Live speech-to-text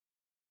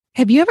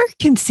Have you ever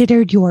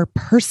considered your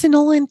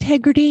personal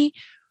integrity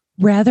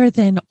rather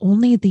than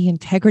only the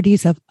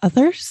integrities of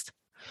others?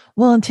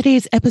 Well, in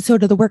today's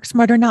episode of the Work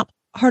Smarter, Not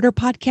Harder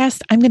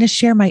podcast, I'm going to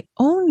share my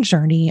own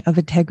journey of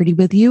integrity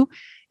with you,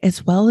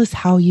 as well as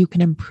how you can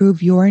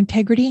improve your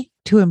integrity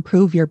to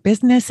improve your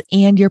business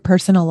and your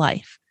personal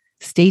life.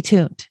 Stay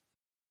tuned.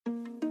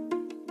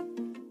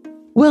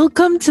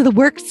 Welcome to the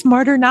Work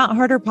Smarter, Not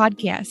Harder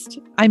podcast.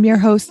 I'm your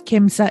host,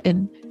 Kim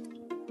Sutton.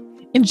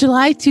 In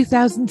July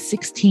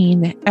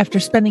 2016, after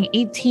spending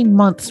 18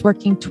 months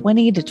working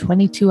 20 to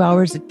 22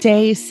 hours a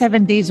day,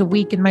 7 days a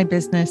week in my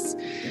business,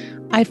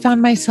 I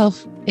found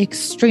myself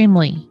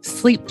extremely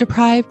sleep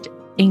deprived,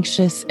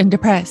 anxious, and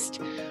depressed.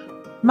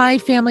 My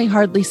family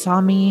hardly saw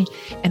me,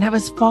 and I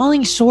was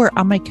falling short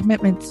on my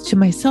commitments to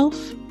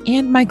myself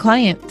and my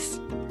clients.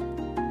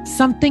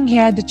 Something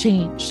had to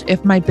change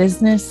if my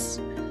business,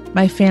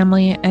 my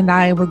family, and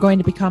I were going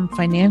to become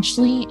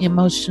financially,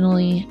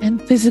 emotionally,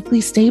 and physically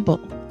stable.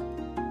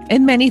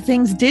 And many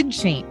things did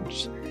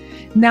change.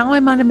 Now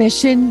I'm on a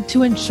mission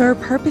to ensure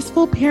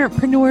purposeful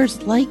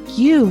parentpreneurs like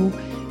you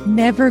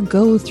never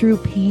go through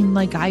pain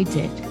like I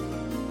did.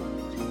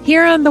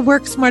 Here on the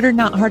Work Smarter,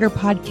 Not Harder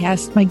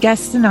podcast, my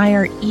guests and I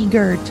are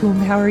eager to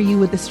empower you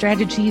with the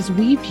strategies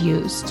we've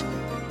used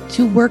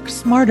to work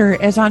smarter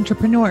as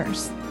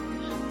entrepreneurs.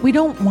 We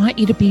don't want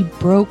you to be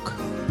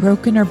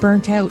broken, or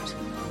burnt out.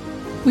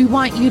 We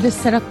want you to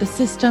set up the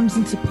systems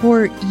and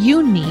support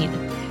you need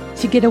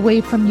to get away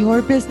from your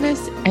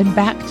business and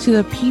back to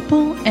the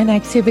people and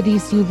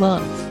activities you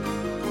love.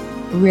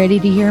 Ready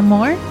to hear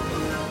more?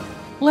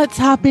 Let's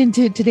hop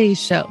into today's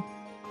show.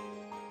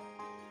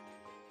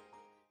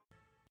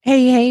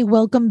 Hey,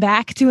 welcome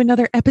back to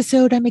another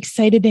episode. I'm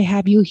excited to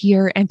have you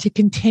here and to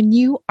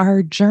continue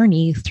our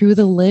journey through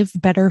the Live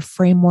Better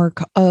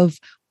framework of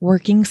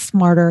working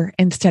smarter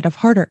instead of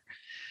harder.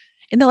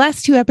 In the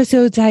last two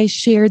episodes, I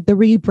shared the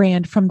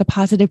rebrand from the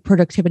Positive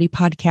Productivity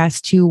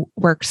Podcast to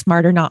Work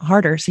Smarter, Not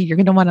Harder. So you're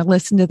going to want to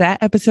listen to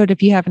that episode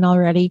if you haven't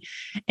already.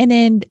 And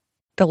in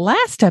the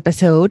last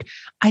episode,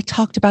 I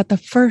talked about the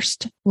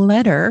first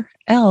letter,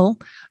 L,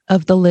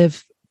 of the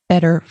Live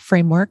Better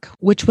framework,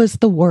 which was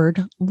the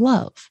word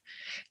love.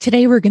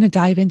 Today, we're going to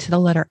dive into the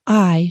letter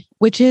I,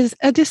 which is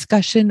a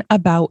discussion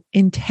about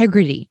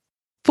integrity.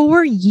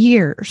 For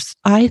years,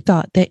 I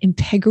thought that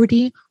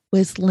integrity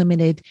was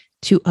limited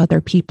to other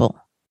people.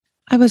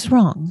 I was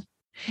wrong.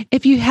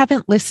 If you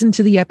haven't listened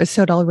to the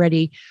episode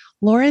already,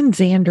 Lauren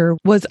Zander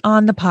was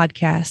on the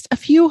podcast a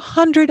few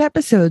hundred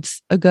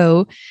episodes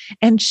ago,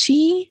 and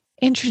she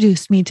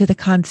introduced me to the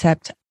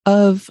concept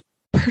of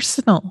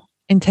personal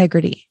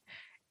integrity,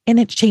 and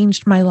it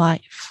changed my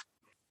life.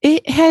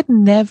 It had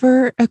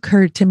never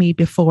occurred to me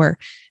before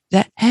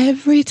that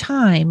every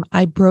time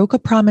I broke a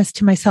promise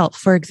to myself,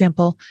 for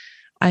example,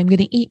 I'm going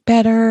to eat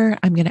better,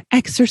 I'm going to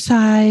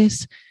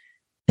exercise,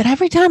 that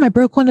every time I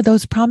broke one of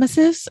those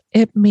promises,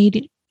 it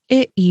made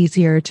it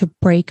easier to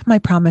break my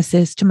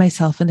promises to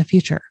myself in the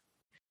future.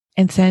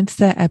 And since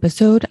that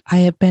episode, I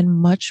have been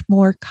much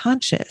more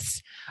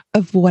conscious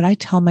of what I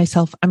tell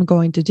myself I'm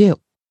going to do.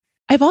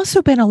 I've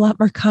also been a lot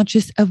more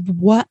conscious of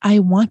what I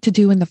want to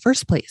do in the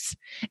first place.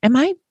 Am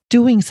I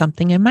doing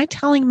something? Am I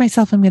telling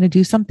myself I'm going to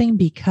do something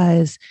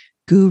because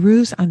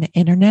gurus on the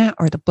internet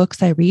or the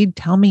books I read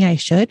tell me I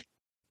should?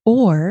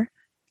 Or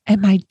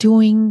am I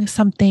doing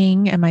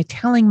something? Am I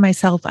telling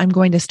myself I'm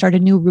going to start a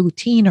new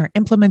routine or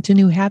implement a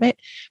new habit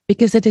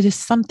because it is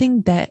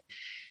something that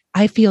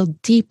I feel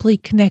deeply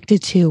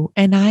connected to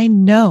and I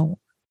know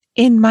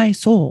in my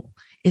soul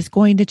is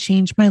going to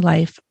change my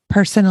life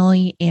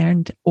personally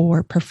and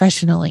or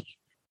professionally?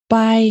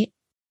 By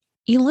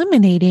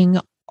eliminating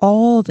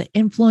all the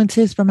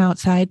influences from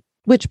outside,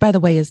 which by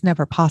the way is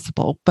never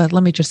possible, but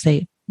let me just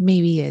say,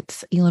 maybe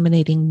it's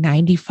eliminating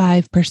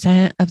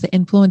 95% of the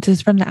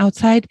influences from the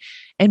outside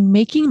and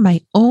making my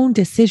own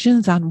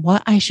decisions on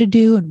what I should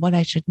do and what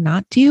I should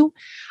not do.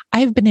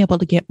 I've been able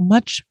to get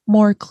much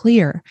more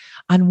clear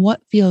on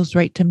what feels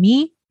right to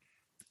me,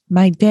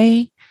 my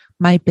day,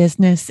 my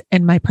business,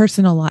 and my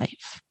personal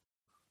life.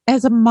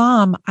 As a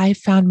mom, I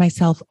found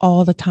myself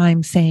all the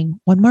time saying,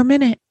 one more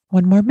minute,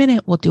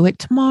 we'll do it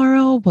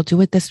tomorrow, we'll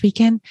do it this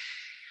weekend.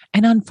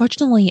 And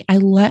unfortunately, I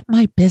let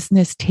my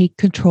business take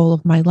control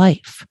of my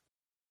life.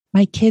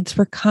 My kids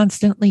were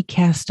constantly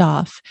cast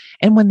off.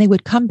 And when they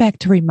would come back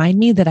to remind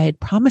me that I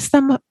had promised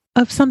them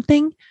of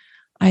something,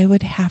 I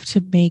would have to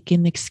make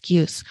an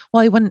excuse.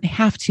 Well, I wouldn't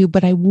have to,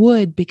 but I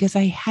would because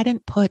I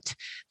hadn't put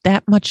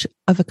that much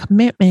of a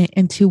commitment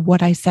into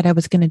what I said I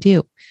was going to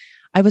do.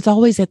 I was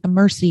always at the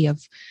mercy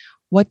of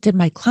what did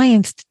my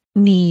clients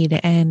need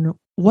and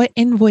what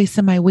invoice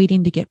am I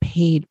waiting to get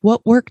paid?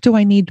 What work do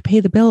I need to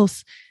pay the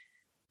bills?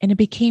 And it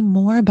became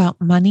more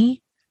about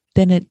money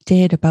than it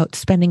did about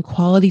spending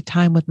quality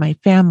time with my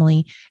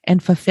family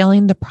and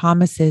fulfilling the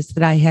promises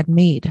that I had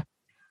made.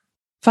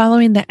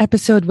 Following the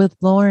episode with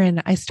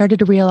Lauren, I started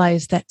to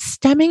realize that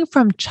stemming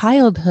from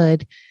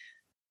childhood,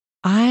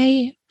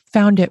 I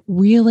found it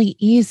really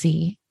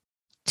easy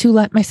to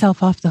let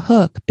myself off the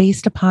hook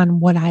based upon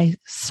what I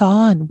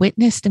saw and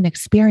witnessed and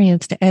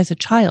experienced as a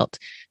child.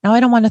 Now, I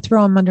don't want to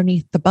throw them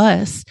underneath the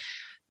bus.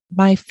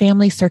 My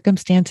family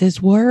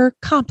circumstances were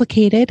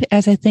complicated,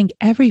 as I think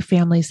every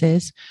family's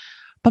is,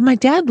 but my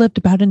dad lived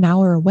about an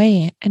hour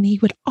away, and he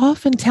would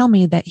often tell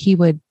me that he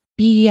would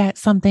be at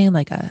something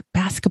like a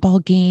basketball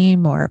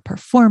game or a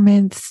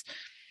performance,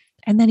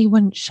 and then he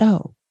wouldn't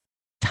show.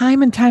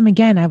 Time and time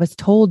again, I was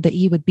told that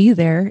he would be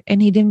there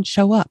and he didn't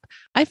show up.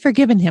 I've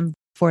forgiven him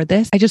for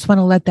this. I just want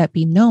to let that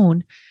be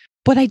known.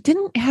 But I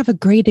didn't have a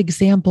great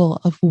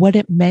example of what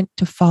it meant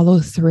to follow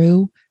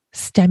through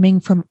stemming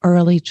from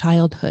early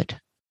childhood.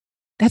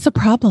 That's a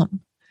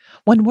problem.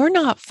 When we're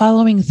not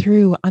following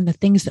through on the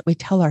things that we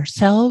tell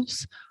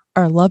ourselves,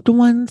 our loved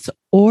ones,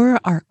 or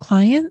our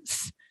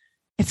clients,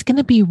 it's going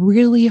to be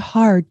really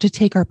hard to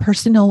take our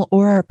personal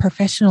or our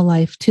professional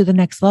life to the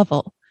next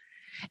level.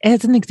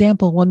 As an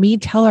example, when we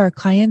tell our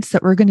clients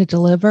that we're going to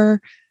deliver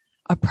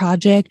a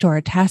project or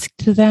a task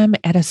to them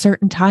at a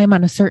certain time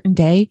on a certain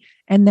day,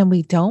 and then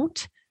we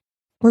don't,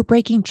 we're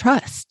breaking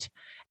trust.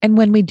 And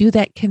when we do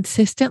that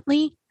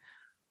consistently,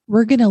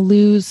 we're going to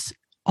lose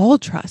all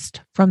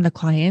trust from the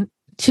client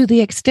to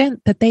the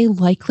extent that they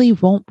likely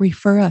won't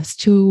refer us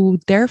to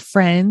their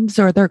friends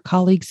or their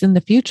colleagues in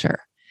the future.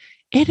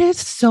 It is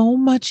so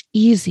much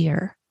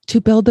easier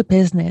to build a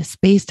business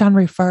based on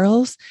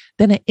referrals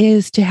than it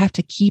is to have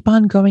to keep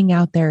on going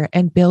out there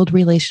and build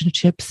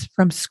relationships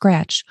from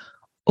scratch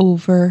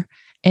over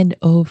and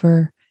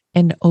over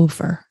and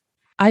over.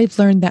 I've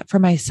learned that for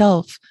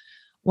myself.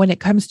 When it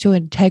comes to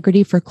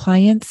integrity for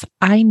clients,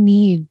 I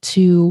need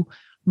to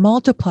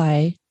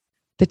multiply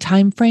the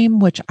time frame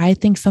which I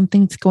think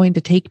something's going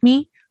to take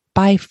me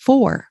by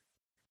 4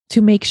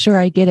 to make sure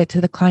I get it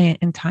to the client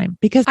in time,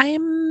 because I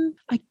am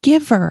a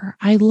giver.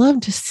 I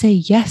love to say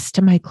yes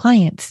to my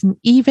clients. And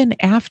even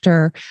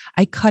after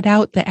I cut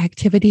out the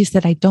activities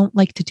that I don't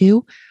like to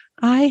do,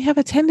 I have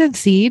a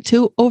tendency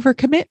to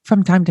overcommit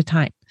from time to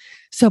time.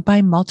 So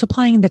by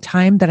multiplying the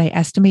time that I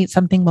estimate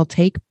something will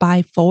take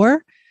by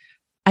 4,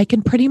 I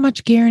can pretty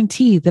much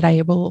guarantee that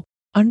I will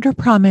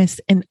underpromise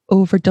and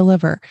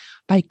overdeliver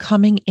by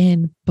coming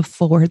in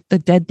before the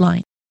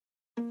deadline.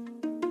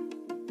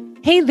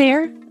 Hey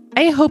there.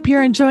 I hope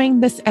you're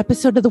enjoying this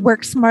episode of the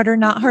Work Smarter,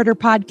 Not Harder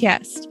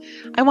podcast.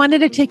 I wanted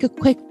to take a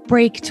quick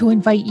break to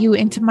invite you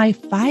into my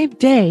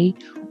 5-day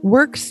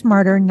Work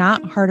Smarter,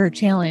 Not Harder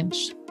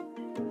challenge.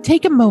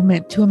 Take a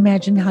moment to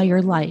imagine how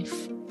your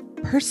life,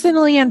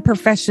 personally and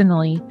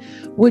professionally,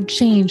 would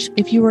change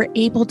if you were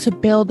able to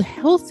build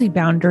healthy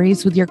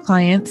boundaries with your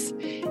clients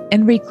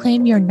and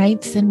reclaim your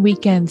nights and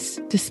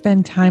weekends to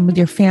spend time with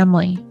your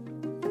family.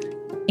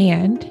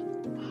 And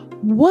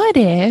what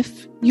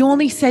if you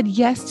only said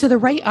yes to the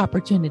right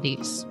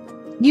opportunities?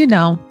 You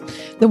know,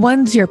 the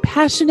ones you're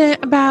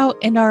passionate about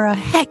and are a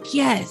heck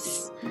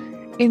yes,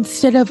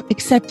 instead of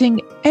accepting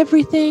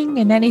everything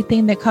and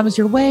anything that comes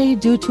your way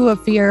due to a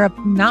fear of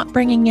not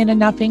bringing in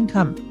enough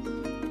income.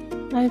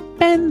 I've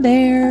been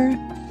there.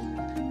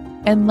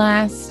 And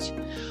last,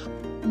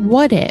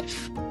 what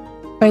if,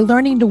 by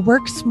learning to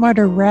work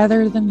smarter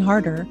rather than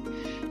harder,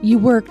 you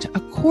worked a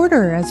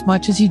quarter as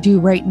much as you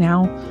do right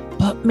now,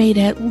 but made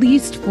at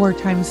least 4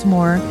 times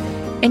more,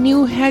 and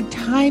you had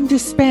time to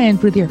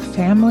spend with your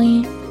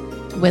family,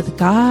 with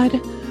God,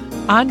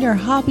 on your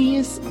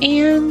hobbies,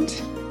 and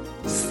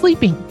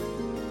sleeping?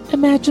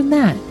 Imagine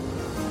that.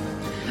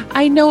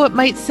 I know it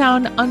might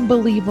sound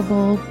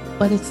unbelievable,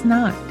 but it's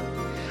not.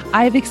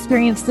 I've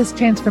experienced this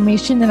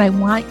transformation, and I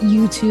want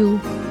you to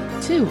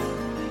too.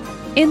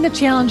 In the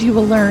challenge, you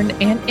will learn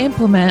and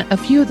implement a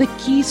few of the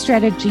key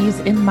strategies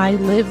in my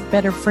Live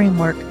Better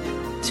framework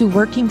to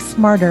working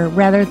smarter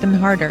rather than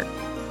harder.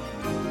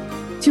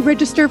 To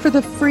register for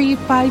the free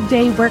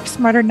 5-day Work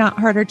Smarter, Not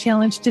Harder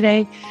challenge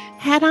today,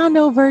 head on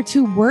over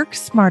to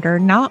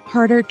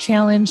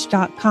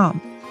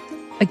worksmarternotharderchallenge.com.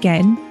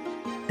 Again,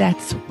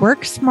 that's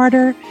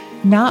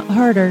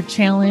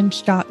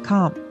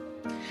worksmarternotharderchallenge.com.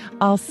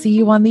 I'll see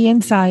you on the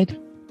inside.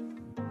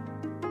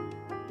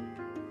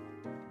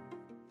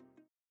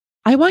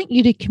 I want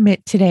you to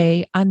commit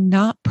today on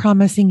not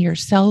promising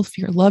yourself,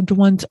 your loved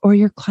ones, or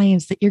your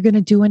clients that you're going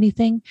to do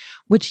anything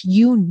which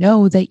you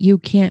know that you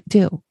can't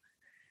do.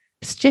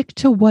 Stick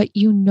to what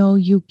you know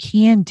you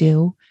can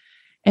do.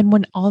 And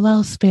when all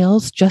else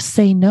fails, just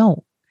say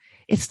no.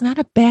 It's not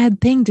a bad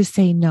thing to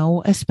say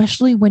no,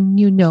 especially when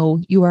you know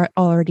you are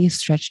already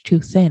stretched too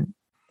thin.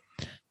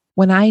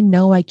 When I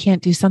know I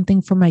can't do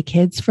something for my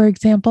kids, for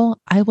example,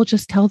 I will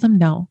just tell them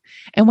no.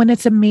 And when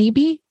it's a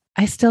maybe,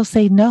 I still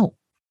say no.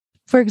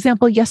 For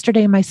example,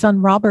 yesterday, my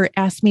son Robert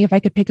asked me if I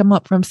could pick him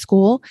up from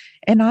school,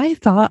 and I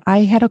thought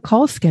I had a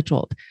call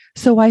scheduled.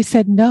 So I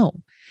said no.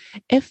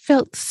 It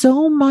felt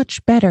so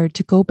much better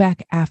to go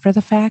back after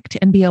the fact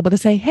and be able to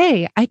say,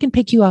 hey, I can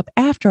pick you up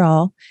after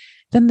all,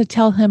 than to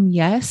tell him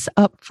yes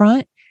up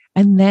front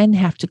and then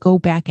have to go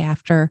back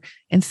after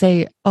and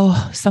say,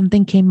 oh,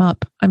 something came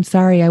up. I'm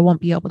sorry, I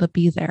won't be able to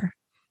be there.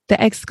 The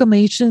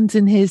exclamations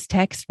in his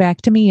text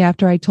back to me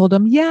after I told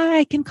him, yeah,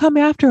 I can come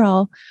after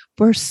all,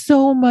 were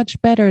so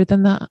much better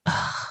than the,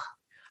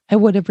 I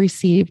would have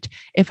received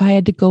if I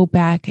had to go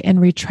back and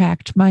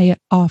retract my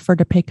offer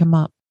to pick him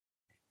up.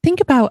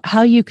 Think about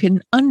how you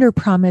can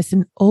underpromise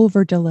and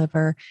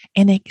overdeliver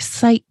and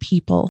excite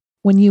people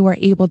when you are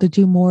able to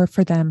do more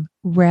for them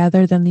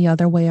rather than the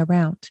other way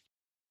around.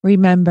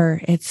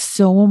 Remember, it's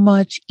so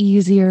much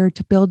easier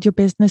to build your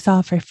business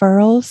off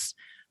referrals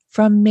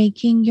from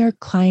making your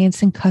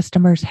clients and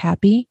customers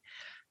happy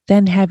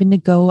than having to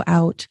go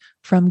out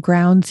from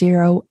ground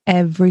zero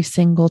every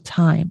single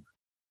time.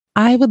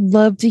 I would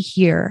love to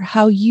hear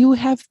how you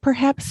have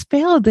perhaps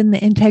failed in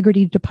the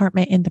integrity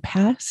department in the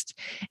past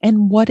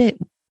and what it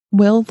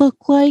will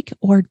look like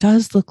or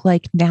does look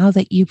like now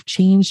that you've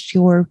changed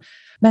your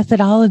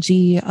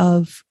methodology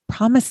of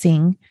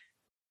promising.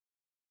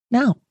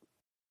 Now,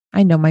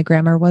 I know my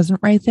grammar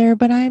wasn't right there,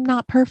 but I'm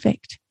not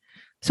perfect.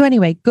 So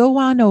anyway, go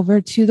on over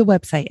to the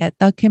website at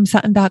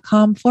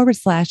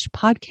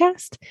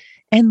thekimsutton.com/podcast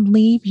and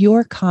leave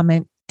your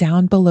comment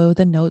down below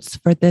the notes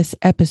for this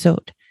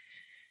episode.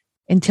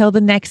 Until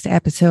the next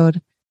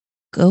episode,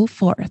 go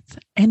forth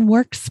and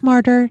work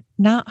smarter,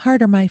 not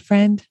harder, my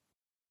friend.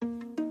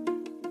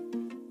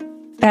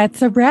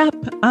 That's a wrap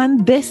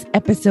on this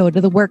episode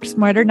of the Work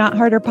Smarter, Not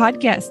Harder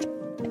podcast.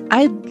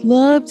 I'd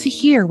love to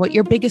hear what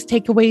your biggest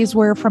takeaways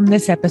were from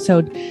this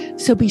episode.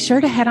 So be sure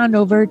to head on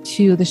over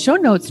to the show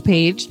notes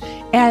page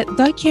at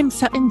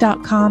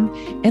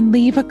thekimsutton.com and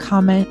leave a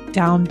comment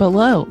down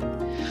below.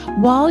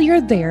 While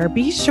you're there,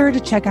 be sure to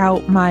check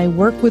out my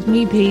Work With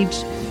Me page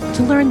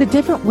to learn the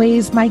different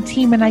ways my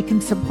team and I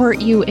can support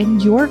you in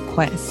your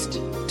quest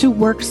to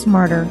work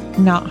smarter,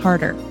 not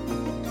harder.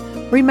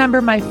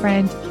 Remember, my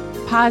friend,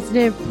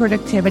 positive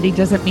productivity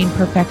doesn't mean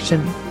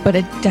perfection, but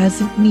it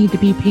doesn't need to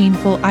be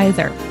painful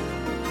either.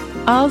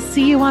 I'll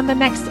see you on the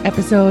next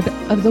episode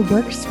of the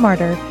Work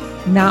Smarter,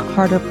 Not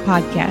Harder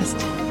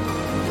podcast.